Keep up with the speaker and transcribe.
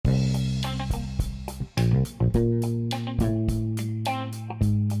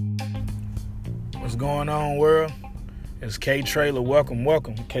What's going on, world? It's K Trailer. Welcome.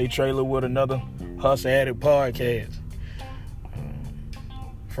 K Trailer with another Hustle Addict podcast.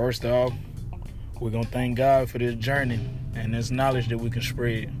 First off, we're going to thank God for this journey and this knowledge that we can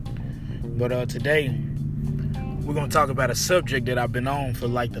spread. But today, we're going to talk about a subject that I've been on for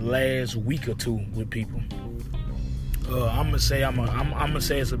like the last week or two with people. I'm gonna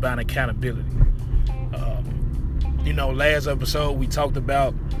say it's about accountability. Last episode we talked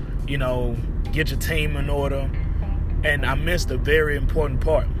about, get your team in order, and I missed a very important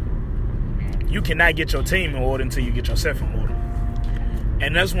part. You cannot get your team in order until you get yourself in order.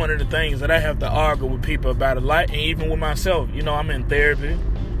 And that's one of the things that I have to argue with people about a lot, and even with myself. I'm in therapy.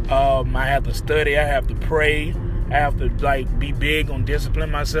 I have to study. I have to pray. I have to be big on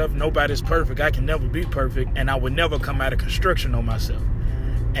discipline myself. Nobody's perfect. I can never be perfect, and I would never come out of construction on myself.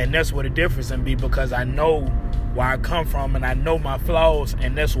 And that's what the difference in be, because I know where I come from and I know my flaws,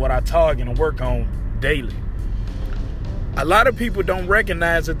 and that's what I target and work on daily. A lot of people don't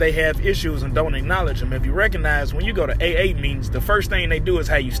recognize that they have issues and don't acknowledge them. If you recognize, when you go to AA meetings, the first thing they do is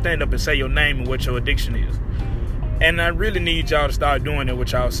how you stand up and say your name and what your addiction is. And I really need y'all to start doing it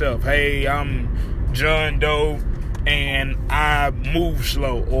with y'allself. Hey, I'm John Doe, and I move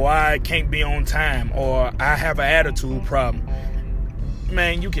slow, or I can't be on time, or I have an attitude problem.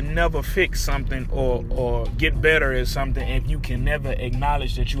 Man, you can never fix something or get better at something if you can never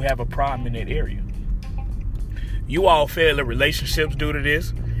acknowledge that you have a problem in that area. You all fail at relationships due to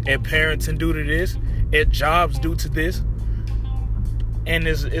this, at parenting due to this, at jobs due to this. And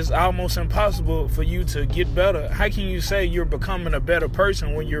it's almost impossible for you to get better. How can you say you're becoming a better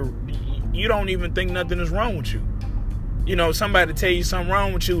person when you don't even think nothing is wrong with you? Somebody tell you something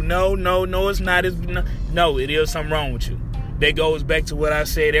wrong with you. No, it's not. No, it is something wrong with you. That goes back to what I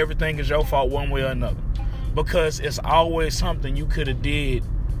said. Everything is your fault one way or another. Because it's always something you could have did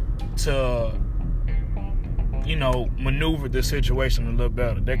to, maneuver the situation a little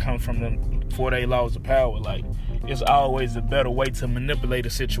better. That comes from the 4 laws of power. It's always a better way to manipulate a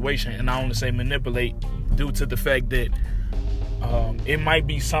situation. And I only say manipulate due to the fact that it might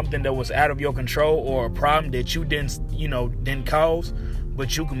be something that was out of your control, or a problem that you didn't cause,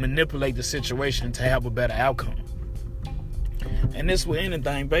 but you can manipulate the situation to have a better outcome. And this with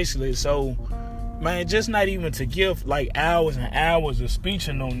anything, basically. So, man, just not even to give hours and hours of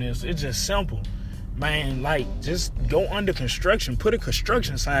speeching on this. It's just simple. Man, just go under construction. Put a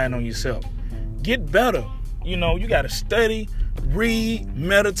construction sign on yourself. Get better. You got to study, read,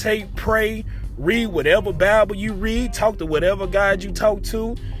 meditate, pray. Read whatever Bible you read. Talk to whatever God you talk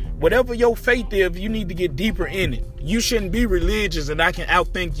to. Whatever your faith is, you need to get deeper in it. You shouldn't be religious and I can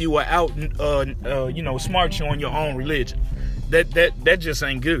outthink you or smart you on your own religion. That just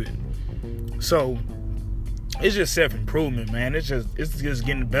ain't good. So it's just self-improvement, man. It's just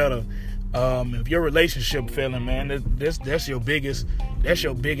getting better. If your relationship failing, man, that's your biggest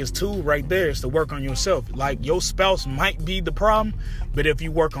tool right there, is to work on yourself. Your spouse might be the problem, but if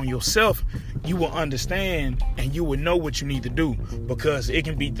you work on yourself, you will understand and you will know what you need to do, because it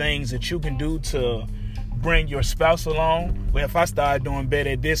can be things that you can do to bring your spouse along. Well, if I start doing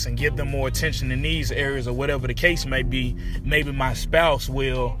better at this and give them more attention in these areas, or whatever the case may be, maybe my spouse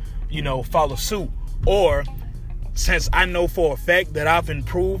will, follow suit. Or since I know for a fact that I've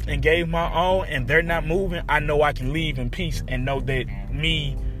improved and gave my all and they're not moving, I know I can leave in peace and know that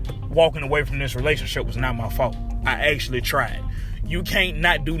me walking away from this relationship was not my fault. I actually tried. You can't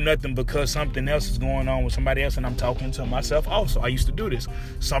not do nothing because something else is going on with somebody else, and I'm talking to myself also. I used to do this.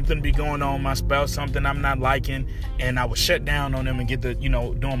 Something be going on with my spouse, something I'm not liking, and I would shut down on them and get to,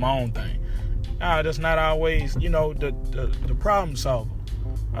 doing my own thing. That's not always, the problem solver.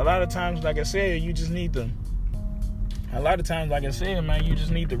 A lot of times, like I said, you just need to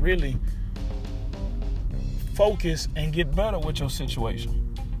really focus and get better with your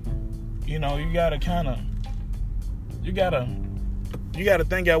situation. You gotta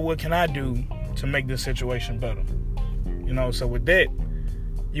think out, what can I do to make this situation better? So with that,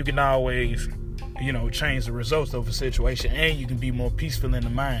 you can always, change the results of a situation, and you can be more peaceful in the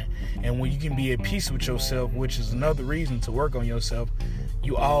mind. And when you can be at peace with yourself, which is another reason to work on yourself,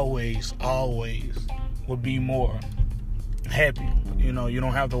 you always will be more happy. You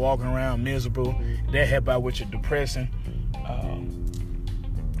don't have to walk around miserable. That help out with your depression.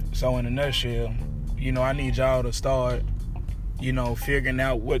 So in a nutshell, I need y'all to start, figuring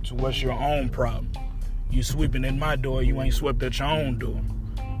out what's your own problem. You sweeping in my door, you ain't swept at your own door.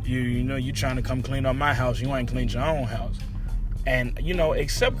 You trying to come clean up my house, you ain't cleaned your own house. And,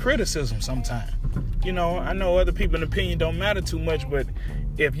 accept criticism sometimes. I know other people's opinion don't matter too much, but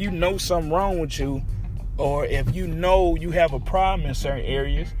if you know something wrong with you, Or if you know you have a problem in certain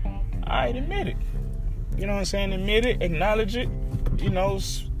areas, all right, admit it. You know what I'm saying? Admit it, acknowledge it, then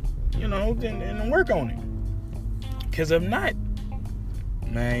work on it. Because if not,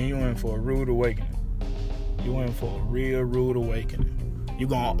 man, you in for a rude awakening. You in for a real rude awakening. You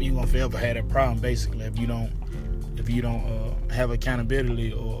gonna forever have that problem, basically, if you don't have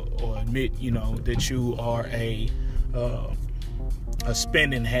accountability or admit, that you are a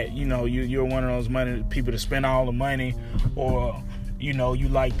spending hat. You're one of those people that spend all the money, or you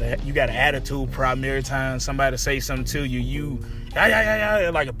got an attitude problem every time somebody say something to you. You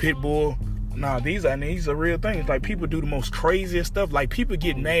like a pit bull. Nah, these are real things. Like, people do the most craziest stuff. Like, people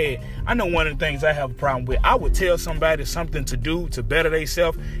get mad. I know one of the things I have a problem with. I would tell somebody something to do to better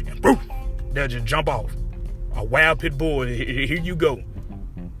themselves, and boom, they'll just jump off. A wild pit bull, here you go.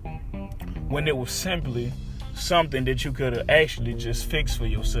 When it was simply something that you could have actually just fixed for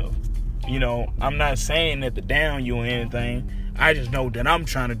yourself. I'm not saying that to down you or anything. I just know that I'm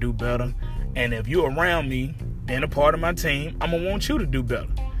trying to do better. And if you're around me, then a part of my team, I'm going to want you to do better.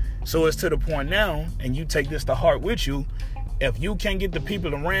 So it's to the point now, and you take this to heart with you, if you can't get the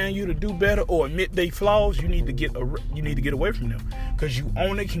people around you to do better or admit their flaws, you need to get away from them. Because you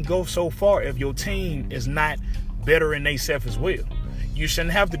only can go so far if your team is not better in themselves as well. You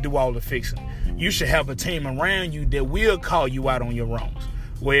shouldn't have to do all the fixing. You should have a team around you that will call you out on your wrongs.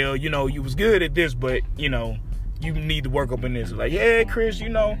 Well, you was good at this, but, you need to work up in this. Like, yeah, Chris,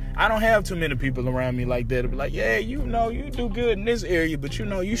 I don't have too many people around me like that. To be like, yeah, you do good in this area, but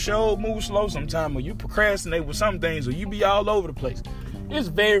you sure move slow sometime, or you procrastinate with some things, or you be all over the place. There's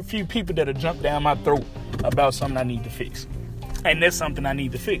very few people that'll jump down my throat about something I need to fix. And that's something I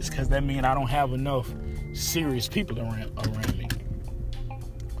need to fix, because that means I don't have enough serious people around me.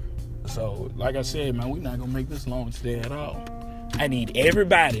 So, like I said, man, we're not going to make this long today at all. I need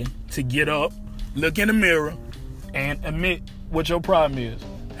everybody to get up, look in the mirror, and admit what your problem is.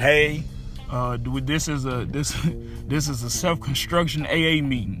 Hey, this is a self-construction AA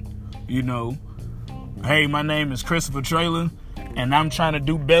meeting. Hey, my name is Christopher Traylor, and I'm trying to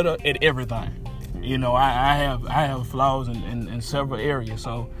do better at everything. I have flaws in several areas,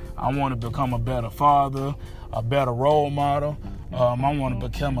 so I want to become a better father, a better role model. I want to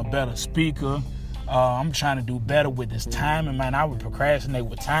become a better speaker. I'm trying to do better with this timing, man. I would procrastinate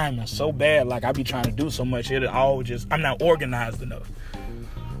with timing so bad. Like, I be trying to do so much. I'm not organized enough.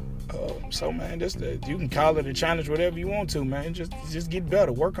 So, man, you can call it a challenge, whatever you want to, man. Just get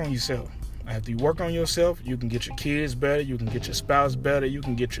better. Work on yourself. After you work on yourself, you can get your kids better. You can get your spouse better. You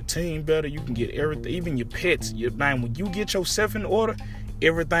can get your team better. You can get everything, even your pets. Man, when you get yourself in order,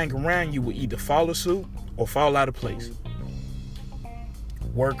 everything around you will either follow suit or fall out of place.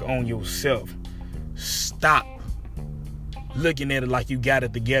 Work on yourself. Stop looking at it like you got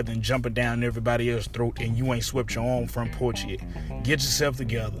it together and jumping down everybody else's throat and you ain't swept your own front porch yet. Get yourself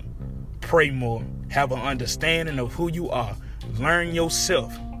together. Pray more. Have an understanding of who you are. Learn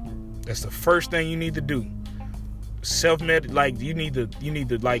yourself. That's the first thing you need to do. You need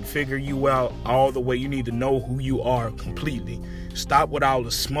to figure you out all the way. You need to know who you are completely. Stop with all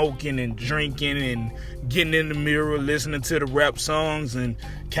the smoking and drinking and getting in the mirror, listening to the rap songs and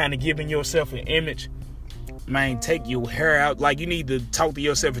kind of giving yourself an image. Man, take your hair out. Like, you need to talk to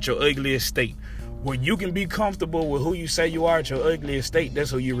yourself at your ugliest state. When you can be comfortable with who you say you are at your ugliest state,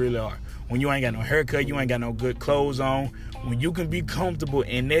 that's who you really are. When you ain't got no haircut, you ain't got no good clothes on. When you can be comfortable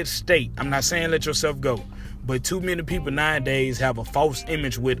in that state, I'm not saying let yourself go. But too many people nowadays have a false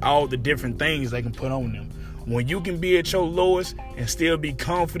image with all the different things they can put on them. When you can be at your lowest and still be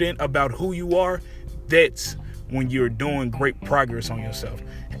confident about who you are, that's when you're doing great progress on yourself.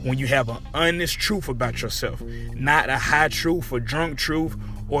 When you have an honest truth about yourself, not a high truth or drunk truth,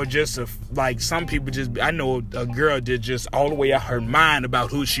 or just some people I know a girl that just all the way out her mind about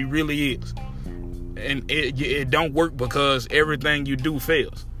who she really is. And it don't work because everything you do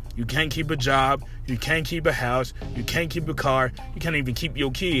fails. You can't keep a job. You can't keep a house. You can't keep a car. You can't even keep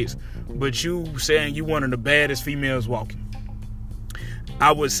your kids. But you saying you one of the baddest females walking.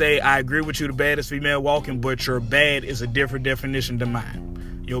 I would say I agree with you, the baddest female walking, but your bad is a different definition than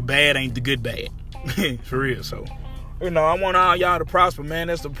mine. Your bad ain't the good bad. For real, so. I want all y'all to prosper, man.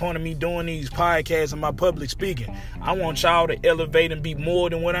 That's the point of me doing these podcasts and my public speaking. I want y'all to elevate and be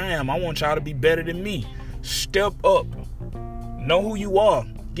more than what I am. I want y'all to be better than me. Step up. Know who you are.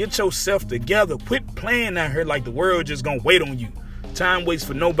 Get yourself together. Quit playing out here like the world just gonna wait on you. Time waits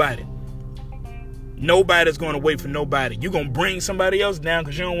for nobody. Nobody's gonna wait for nobody. You're gonna bring somebody else down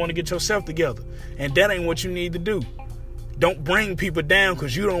because you don't want to get yourself together. And that ain't what you need to do. Don't bring people down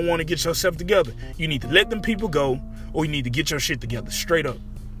because you don't want to get yourself together. You need to let them people go, or you need to get your shit together. Straight up.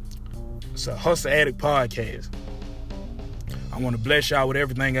 It's a Hustle Addict podcast. I want to bless y'all with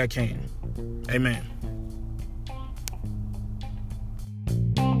everything I can. Amen.